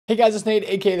Hey guys, it's Nate,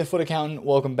 aka TheFutAccountant.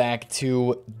 Welcome back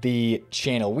to the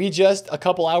channel. We just, a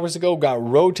couple hours ago, got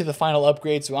road to the final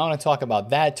upgrade, so I want to talk about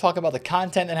that, talk about the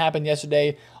content that happened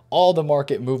yesterday, all the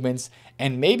market movements,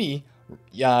 and maybe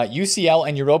UCL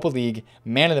and Europa League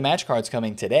man of the match cards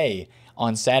coming today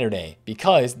on Saturday,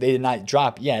 because they did not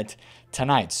drop yet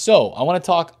tonight. So I want to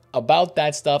talk about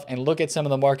that stuff and look at some of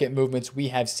the market movements we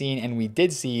have seen and we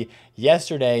did see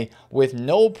yesterday with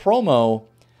no promo,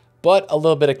 but a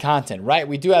little bit of content, right?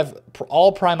 We do have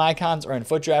all prime icons are in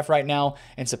FutDraft right now,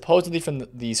 and supposedly from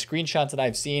the screenshots that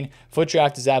I've seen,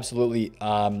 FutDraft is absolutely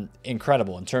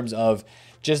incredible in terms of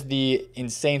just the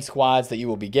insane squads that you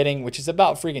will be getting, which is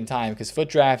about freaking time because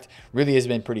FutDraft really has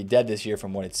been pretty dead this year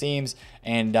from what it seems,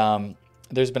 and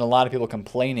there's been a lot of people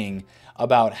complaining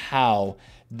about how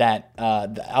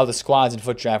how the squads in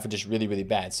FutDraft were just really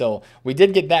bad. So we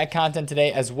did get that content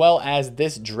today, as well as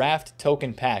this draft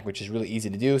token pack, which is really easy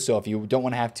to do. So if you don't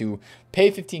want to have to pay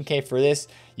 15K for this,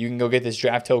 you can go get this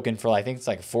draft token for, I think it's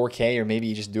like 4K, or maybe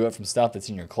you just do it from stuff that's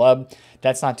in your club.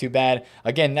 That's not too bad.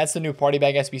 Again, that's the new party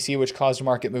bag SBC, which caused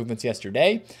market movements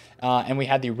yesterday. And we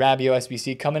had the Rabio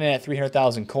SBC coming in at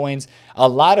 300,000 coins. A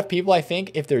lot of people, I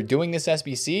think, if they're doing this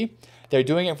SBC, they're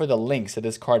doing it for the links that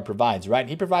this card provides, right?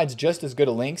 He provides just as good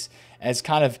a links as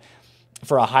kind of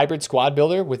for a hybrid squad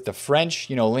builder with the French,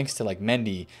 links to like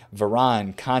Mendy,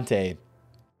 Varane, Kante,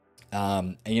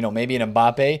 maybe an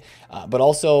Mbappe, but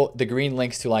also the green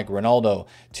links to like Ronaldo,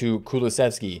 to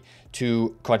Kulusevski,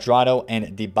 to Cuadrado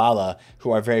and Dybala,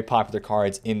 who are very popular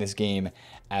cards in this game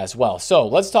as well. So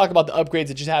let's talk about the upgrades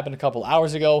that just happened a couple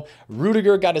hours ago.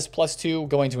 Rudiger got his +2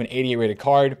 going to an 88 rated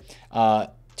card.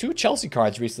 Two Chelsea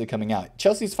cards recently coming out.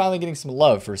 Chelsea's finally getting some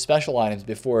love for special items.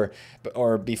 Before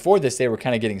this, they were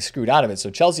kind of getting screwed out of it.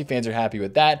 So Chelsea fans are happy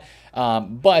with that.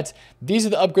 But these are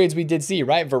the upgrades we did see,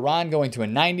 right? Varane going to a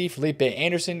 90. Felipe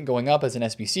Anderson going up as an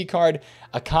SBC card.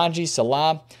 Akanji,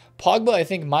 Salah. Pogba, I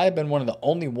think, might have been one of the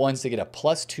only ones to get a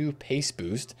 +2 pace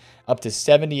boost, up to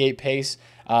 78 pace.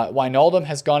 Wijnaldum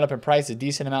has gone up in price a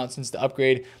decent amount since the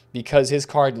upgrade because his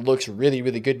card looks really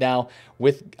good now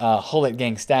with Hullet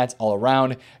gang stats all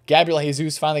around. Gabriel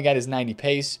Jesus finally got his 90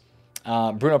 pace.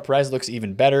 Bruno Perez looks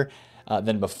even better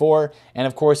than before. And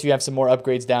of course, you have some more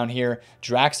upgrades down here.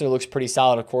 Draxler looks pretty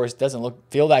solid, of course. Doesn't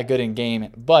feel that good in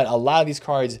game, but a lot of these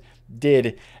cards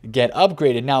did get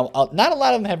upgraded. Now, not a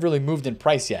lot of them have really moved in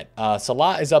price yet.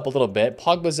 Salah is up a little bit.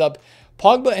 Pogba's up.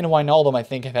 Pogba and Wijnaldum, I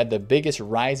think, have had the biggest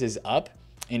rises up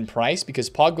in price because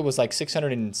Pogba was like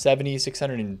 670,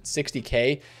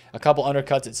 660K, a couple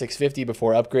undercuts at 650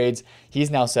 before upgrades.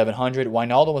 He's now 700.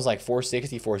 Wijnaldum was like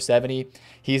 460, 470.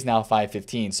 He's now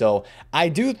 515. So I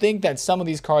do think that some of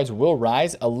these cards will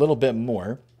rise a little bit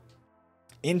more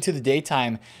into the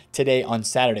daytime today on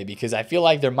Saturday, because I feel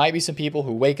like there might be some people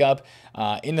who wake up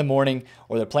in the morning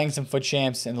or they're playing some FUT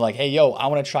Champs and they're like, hey, yo, I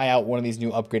want to try out one of these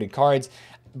new upgraded cards.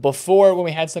 Before, when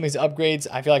we had some of these upgrades,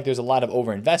 I feel like there's a lot of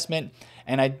overinvestment,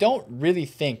 and I don't really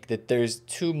think that there's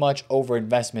too much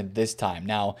overinvestment this time.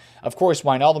 Now, of course,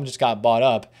 Wijnaldum just got bought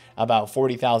up about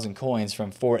 40,000 coins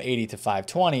from 480 to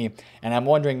 520, and I'm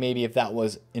wondering maybe if that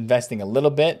was investing a little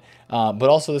bit, but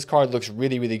also this card looks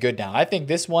really good now. I think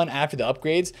this one, after the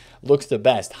upgrades, looks the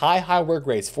best. High work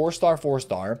rates, 4-star,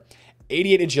 4-star,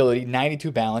 88 agility,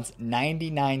 92 balance,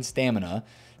 99 stamina.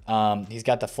 He's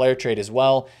got the flare trait as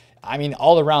well. I mean,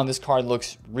 all around, this card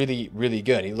looks really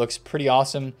good. He looks pretty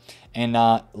awesome. And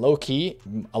low-key,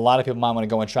 a lot of people might want to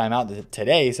go and try him out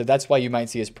today, so that's why you might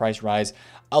see his price rise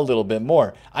a little bit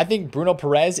more. I think Bruno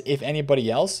Perez, if anybody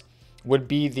else, would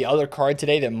be the other card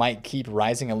today that might keep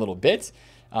rising a little bit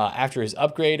after his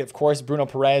upgrade. Of course, Bruno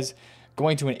Perez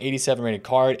going to an 87 rated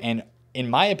card, and in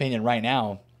my opinion right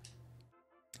now,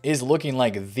 is looking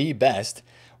like the best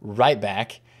right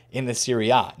back in the Serie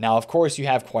A. Now, of course, you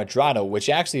have Cuadrado, which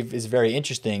actually is very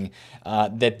interesting.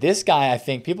 That this guy, I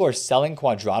think people are selling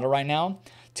Cuadrado right now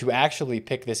to actually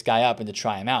pick this guy up and to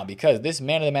try him out, because this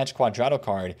man of the match Cuadrado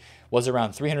card was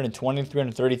around 320,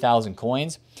 330,000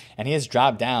 coins, and he has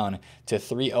dropped down to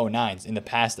 309s in the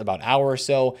past about hour or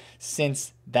so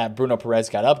since that Bruno Perez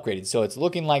got upgraded. So it's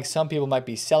looking like some people might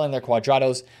be selling their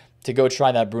Cuadrados to go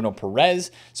try that Bruno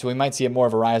Perez. So we might see more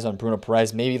of a rise on Bruno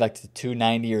Perez, maybe like to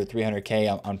 290 or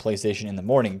 300K on PlayStation in the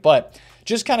morning. But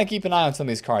just kind of keep an eye on some of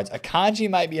these cards. Akanji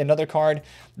might be another card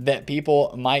that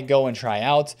people might go and try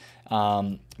out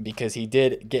because he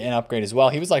did get an upgrade as well.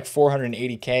 He was like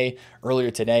 480K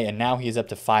earlier today, and now he's up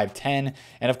to 510.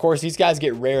 And of course, these guys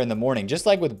get rare in the morning. Just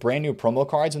like with brand new promo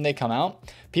cards when they come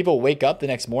out, people wake up the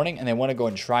next morning and they want to go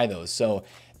and try those. So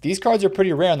these cards are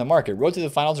pretty rare on the market. Road to the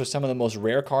Finals are some of the most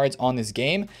rare cards on this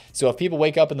game. So if people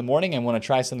wake up in the morning and want to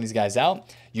try some of these guys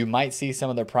out, you might see some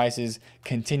of their prices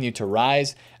continue to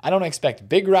rise. I don't expect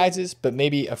big rises, but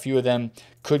maybe a few of them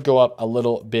could go up a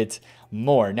little bit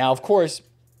more. Now, of course,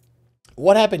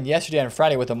 what happened yesterday on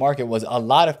Friday with the market was a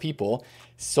lot of people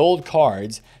sold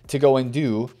cards to go and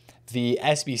do the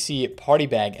SBC party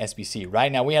bag SBC.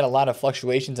 Right now, we had a lot of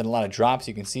fluctuations and a lot of drops.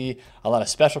 You can see a lot of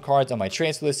special cards on my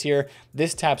transfer list here.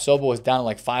 This Tap Sobo was down to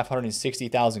like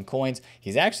 560,000 coins.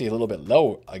 He's actually a little bit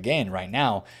low again right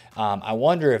now. I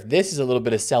wonder if this is a little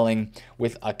bit of selling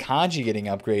with Akanji getting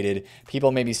upgraded.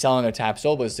 People may be selling their Tap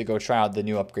Sobos to go try out the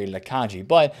new upgraded Akanji.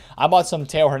 But I bought some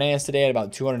Teo Hernandez today at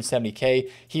about 270K.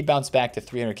 He bounced back to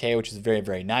 300K, which is very,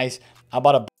 very nice. I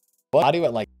bought a Audio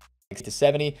at like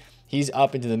 70. He's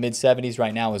up into the mid 70s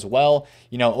right now as well.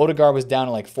 You know, Odegaard was down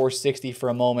to like 460 for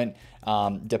a moment.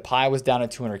 Depay was down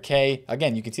at 200K.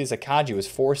 Again, you can see this Akanji was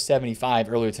 475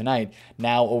 earlier tonight,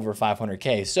 now over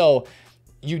 500K. So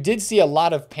you did see a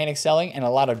lot of panic selling and a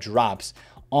lot of drops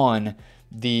on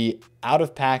the out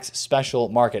of packs special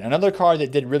market. Another card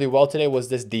that did really well today was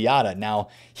this Diatta. Now,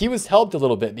 he was helped a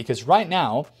little bit because right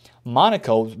now,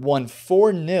 Monaco won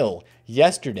 4-0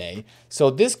 yesterday. So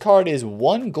this card is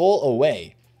 1 goal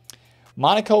away.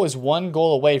 Monaco is 1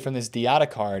 goal away from this Diatta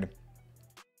card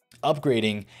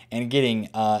upgrading and getting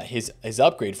his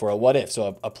upgrade for a what if.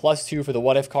 So a +2 for the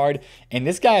what if card. And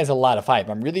this guy has a lot of hype.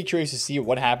 I'm really curious to see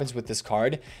what happens with this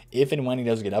card if and when he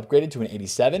does get upgraded to an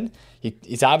 87.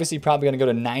 He's obviously probably going to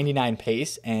go to 99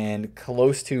 pace and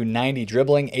close to 90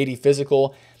 dribbling, 80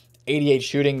 physical, 88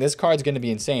 shooting. This card's going to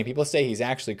be insane. People say he's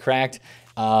actually cracked.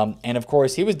 And of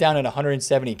course, he was down at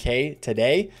 170K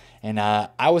today. And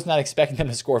I was not expecting them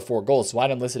to score 4 goals, so I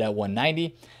had him listed at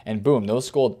 190, and boom,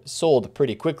 those sold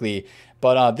pretty quickly.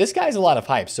 But this guy's a lot of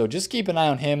hype, so just keep an eye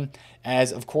on him,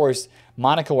 as of course,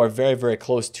 Monaco are very, very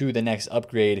close to the next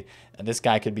upgrade. This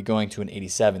guy could be going to an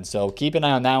 87, so keep an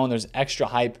eye on that one. There's extra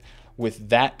hype with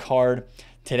that card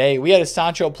today. We had a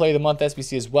Sancho Play of the Month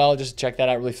SBC as well, just to check that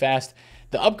out really fast.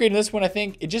 The upgrade in this one, I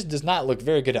think, it just does not look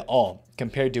very good at all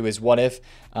compared to his what if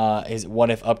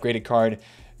upgraded card.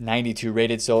 92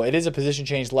 rated, so it is a position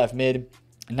change left mid.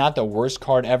 Not the worst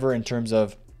card ever in terms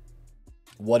of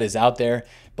what is out there,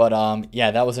 but yeah,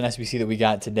 that was an SBC that we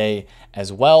got today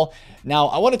as well. Now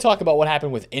I want to talk about what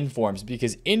happened with informs,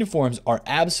 because informs are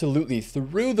absolutely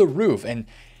through the roof. And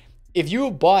if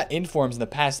you bought informs in the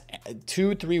past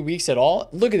 2-3 weeks at all,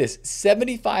 look at this.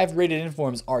 75 rated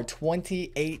informs are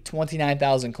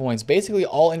 29,000 coins. Basically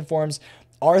all informs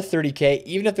are 30K,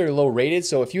 even if they're low rated.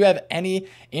 So if you have any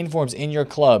informs in your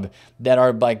club that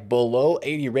are like below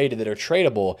 80 rated that are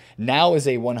tradable, now is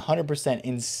a 100%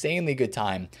 insanely good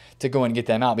time to go and get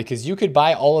them out, because you could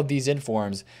buy all of these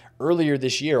informs earlier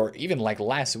this year or even like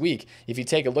last week. If you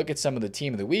take a look at some of the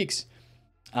team of the weeks,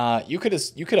 you could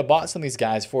have bought some of these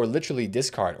guys for literally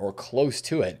discard or close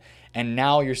to it, and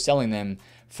now you're selling them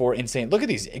for insane. Look at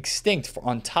these. Extinct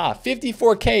on top.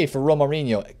 54K for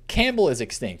Romarinho. Campbell is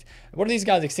extinct. What are these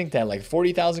guys extinct at? Like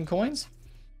 40,000 coins?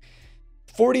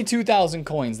 42,000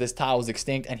 coins. This tile was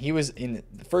extinct, and he was in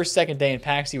the second day in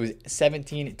packs. He was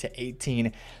 17 to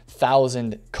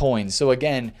 18,000 coins. So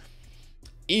again,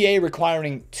 EA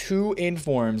requiring 2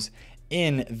 informs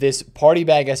in this party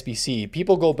bag SBC.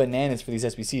 People go bananas for these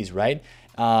SBCs, right?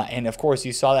 And of course,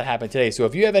 you saw that happen today. So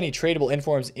if you have any tradable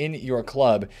informs in your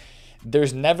club,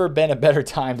 there's never been a better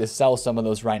time to sell some of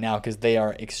those right now, because they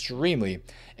are extremely,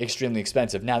 extremely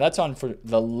expensive. Now, that's on for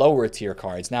the lower tier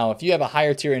cards. Now, if you have a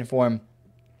higher tier inform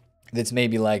that's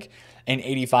maybe like an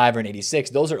 85 or an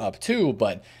 86, those are up too.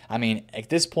 But I mean, at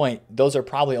this point, those are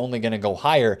probably only going to go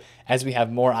higher as we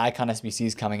have more icon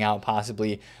SBCs coming out,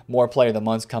 possibly more player of the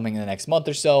months coming in the next month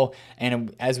or so,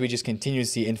 and as we just continue to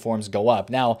see informs go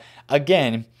up. Now,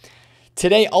 again,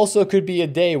 today also could be a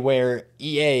day where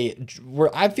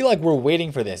I feel like we're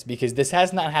waiting for this, because this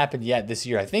has not happened yet this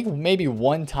year. I think maybe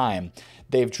one time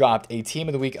they've dropped a Team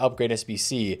of the Week upgrade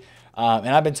SBC. And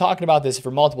I've been talking about this for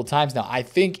multiple times now. I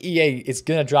think EA is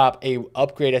going to drop a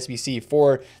upgrade SBC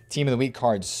for Team of the Week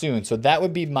cards soon. So that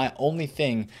would be my only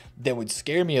thing that would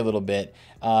scare me a little bit,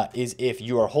 is if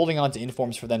you are holding on to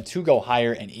informs for them to go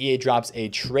higher and EA drops a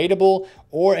tradable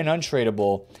or an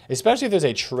untradable, especially if there's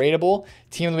a tradable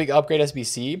Team of the Week upgrade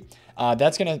SBC.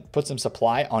 That's going to put some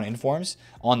supply on informs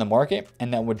on the market,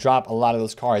 and that would drop a lot of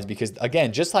those cards, because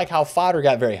again, just like how fodder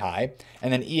got very high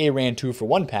and then EA ran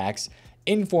 2-for-1 packs,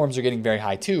 informs are getting very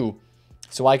high too.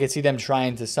 So I could see them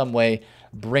trying to some way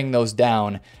bring those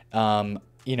down,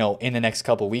 you know, in the next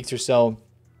couple weeks or so,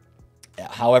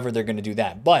 however they're going to do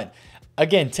that. But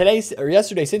again, today or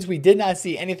yesterday, since we did not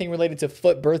see anything related to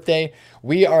Foot Birthday,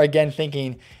 we are again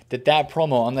thinking that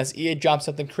promo, unless EA drops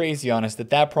something crazy on us,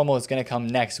 that promo is going to come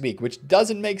next week, which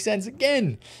doesn't make sense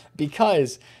again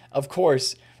because, of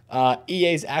course,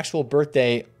 EA's actual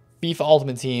birthday FIFA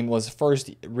Ultimate Team was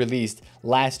first released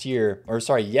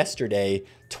yesterday,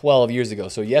 12 years ago.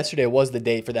 So yesterday was the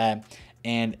date for that,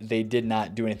 and they did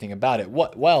not do anything about it.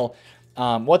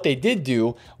 What they did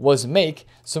do was make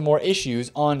some more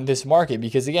issues on this market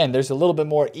because, again, there's a little bit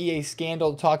more EA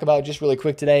scandal to talk about just really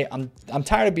quick today. I'm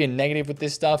tired of being negative with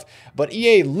this stuff, but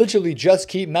EA literally just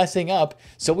keep messing up,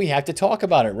 so we have to talk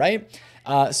about it, right?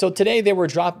 So today they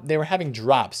were having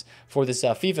drops for this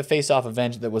FIFA face-off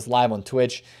event that was live on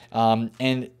Twitch,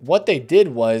 and what they did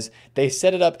was they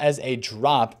set it up as a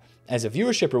drop, as a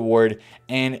viewership reward,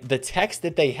 and the text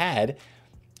that they had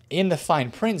in the fine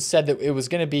print said that it was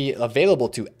going to be available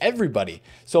to everybody.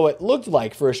 So it looked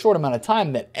like for a short amount of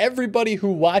time that everybody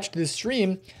who watched this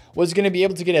stream was going to be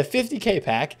able to get a 50K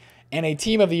pack and a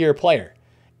Team of the Year player.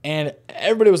 And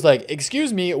everybody was like,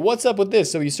 excuse me, what's up with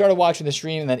this? So you started watching the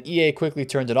stream, and then EA quickly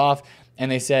turned it off.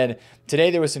 And they said,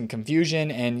 today there was some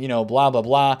confusion and, blah, blah,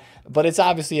 blah. But it's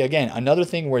obviously, again, another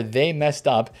thing where they messed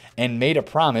up and made a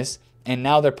promise, and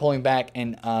now they're pulling back.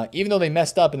 And even though they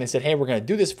messed up and they said, hey, we're going to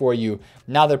do this for you,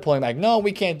 now they're pulling back. No,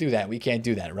 we can't do that. We can't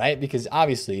do that, right? Because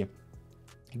obviously,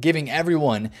 giving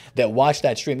everyone that watched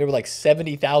that stream, there were like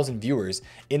 70,000 viewers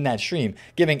in that stream,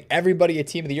 giving everybody a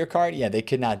Team of the Year card, yeah, they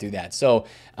could not do that. So,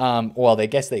 well, they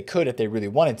guess they could if they really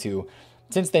wanted to.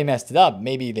 Since they messed it up,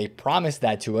 maybe they promised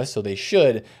that to us, so they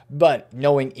should, but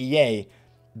knowing EA,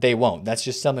 they won't. That's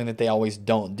just something that they always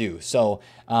don't do. So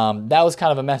that was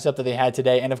kind of a mess up that they had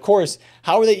today. And of course,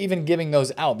 how are they even giving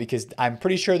those out? Because I'm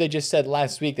pretty sure they just said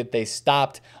last week that they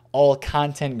stopped all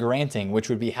content granting, which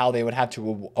would be how they would have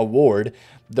to award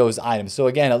those items. So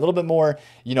again, a little bit more,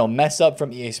 mess up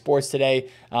from EA Sports today.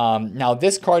 Now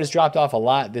this card has dropped off a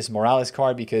lot, this Morales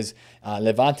card, because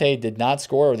Levante did not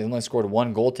score, or they only scored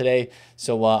 1 goal today.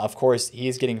 So of course he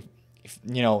is getting,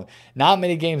 not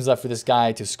many games left for this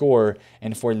guy to score,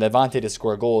 and for Levante to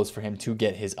score goals for him to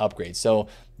get his upgrade. So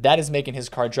that is making his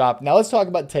card drop. Now let's talk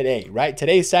about today, right?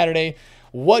 Today's Saturday.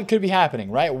 What could be happening,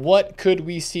 right? What could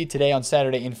we see today on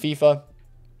Saturday in FIFA?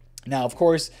 Now, of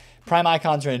course, Prime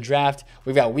Icons are in draft.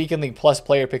 We've got Weekend League Plus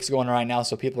player picks going on right now,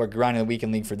 so people are grinding the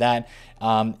Weekend League for that.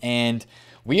 And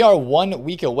we are 1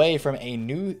 week away from a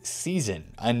new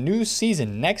season. A new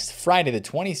season next Friday, the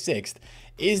 26th,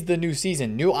 is the new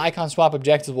season. New icon swap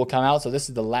objectives will come out, so this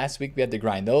is the last week we had to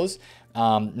grind those.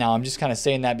 Now, I'm just kind of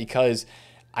saying that because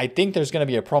I think there's going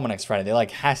to be a promo next Friday. There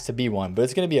has to be one, but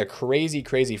it's going to be a crazy,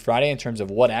 crazy Friday in terms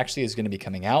of what actually is going to be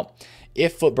coming out.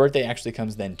 If Foot Birthday actually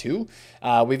comes then too.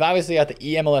 We've obviously got the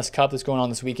EMLS Cup that's going on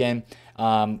this weekend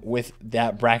with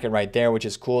that bracket right there, which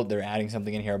is cool. They're adding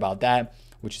something in here about that,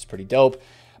 which is pretty dope.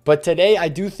 But today I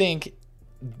do think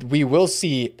we will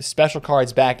see special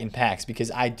cards back in packs, because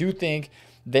I do think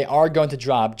they are going to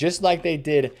drop just like they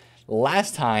did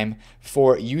last time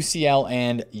for UCL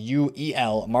and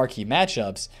UEL marquee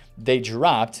matchups. They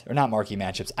dropped, or not marquee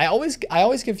matchups. I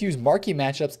always confuse marquee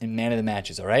matchups and man of the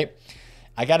matches, all right?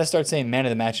 I got to start saying man of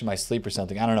the match in my sleep or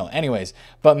something. I don't know. Anyways,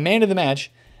 but man of the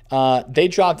match, they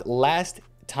dropped last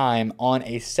time on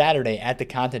a Saturday at the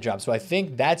content drop. So I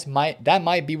think that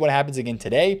might be what happens again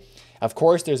today. Of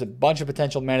course, there's a bunch of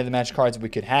potential man of the match cards we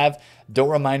could have. Don't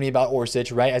remind me about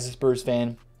Orsic, right? As a Spurs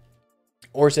fan,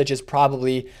 Orsic is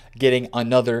probably getting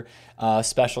another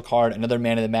special card, another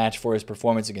man of the match for his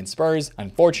performance against Spurs,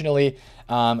 unfortunately.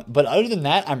 But other than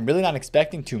that, I'm really not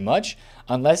expecting too much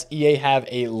unless EA have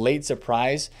a late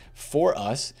surprise for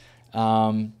us.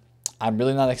 I'm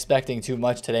really not expecting too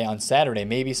much today on Saturday.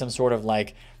 Maybe some sort of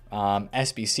like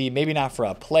SBC, maybe not for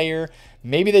a player.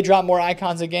 Maybe they drop more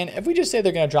icons again. If we just say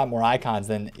they're going to drop more icons,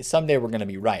 then someday we're going to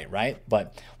be right?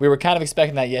 But we were kind of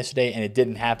expecting that yesterday, and it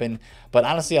didn't happen. But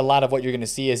honestly, a lot of what you're going to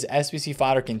see is SBC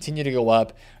fodder continue to go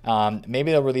up.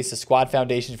 Maybe they'll release the squad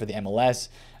foundations for the MLS,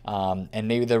 and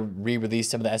maybe they'll re-release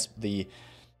some of the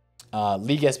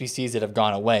league SBCs that have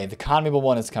gone away. The CONMEBOL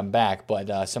one has come back,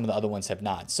 but some of the other ones have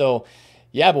not. So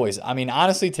yeah, boys. I mean,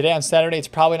 honestly, today on Saturday, it's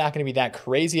probably not going to be that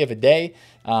crazy of a day.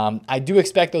 I do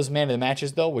expect those man of the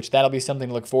matches, though, which that'll be something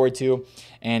to look forward to.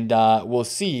 And we'll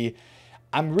see.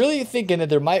 I'm really thinking that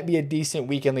there might be a decent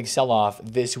weekend league sell-off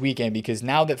this weekend, because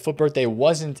now that Foot Birthday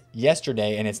wasn't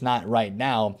yesterday and it's not right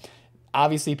now,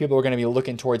 obviously people are going to be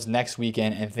looking towards next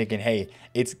weekend and thinking, hey,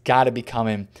 it's got to be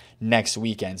coming next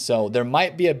weekend. So there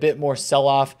might be a bit more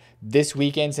sell-off this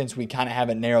weekend, since we kind of have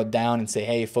it narrowed down and say,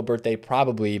 hey, Foot Birthday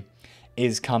probably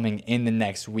is coming in the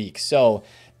next week. So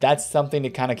that's something to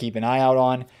kind of keep an eye out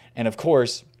on. And of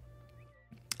course,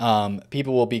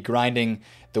 people will be grinding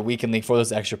the weekend league for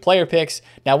those extra player picks.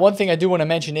 Now, one thing I do want to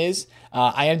mention is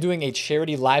I am doing a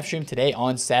charity live stream today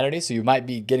on Saturday, so you might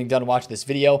be getting done watching this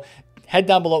video. Head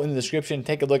down below in the description,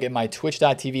 take a look at my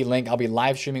twitch.tv link. I'll be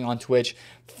live streaming on Twitch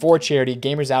for charity,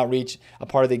 Gamers Outreach, a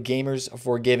part of the Gamers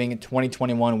for Giving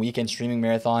 2021 weekend streaming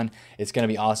marathon. It's going to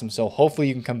be awesome. So hopefully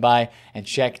you can come by and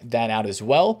check that out as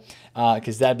well,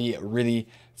 because that'd be really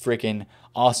freaking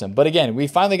awesome. But again, we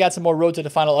finally got some more Road to the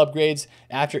Final upgrades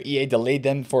after EA delayed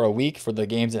them for a week for the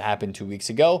games that happened 2 weeks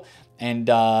ago. And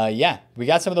yeah, we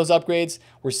got some of those upgrades.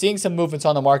 We're seeing some movements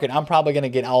on the market. I'm probably going to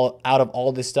get out of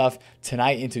all this stuff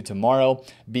tonight into tomorrow,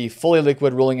 be fully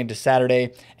liquid rolling into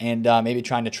Saturday, and maybe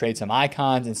trying to trade some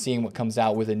icons and seeing what comes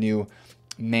out with a new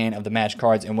man of the match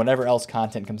cards and whatever else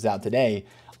content comes out today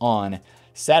on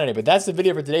Saturday. But that's the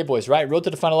video for today, boys, right? Road to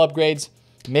the Final upgrades,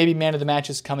 maybe man of the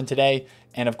matches coming today,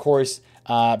 and of course,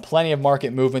 plenty of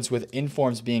market movements with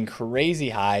informs being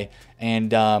crazy high,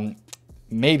 and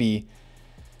maybe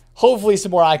hopefully some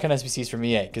more icon SBCs from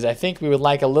EA, because I think we would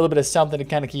like a little bit of something to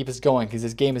kind of keep us going, because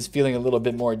this game is feeling a little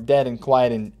bit more dead and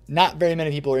quiet, and not very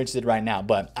many people are interested right now.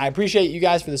 But I appreciate you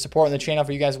guys for the support on the channel,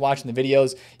 for you guys watching the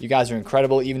videos. You guys are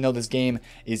incredible, even though this game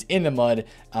is in the mud.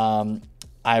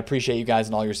 I appreciate you guys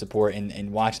and all your support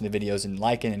and watching the videos and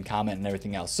liking and commenting and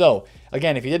everything else. So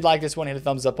again, if you did like this one, hit a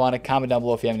thumbs up on it, comment down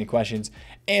below if you have any questions,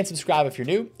 and subscribe if you're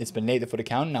new. It's been Nate, the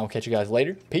FutAccountant, and I will catch you guys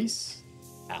later. Peace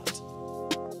out.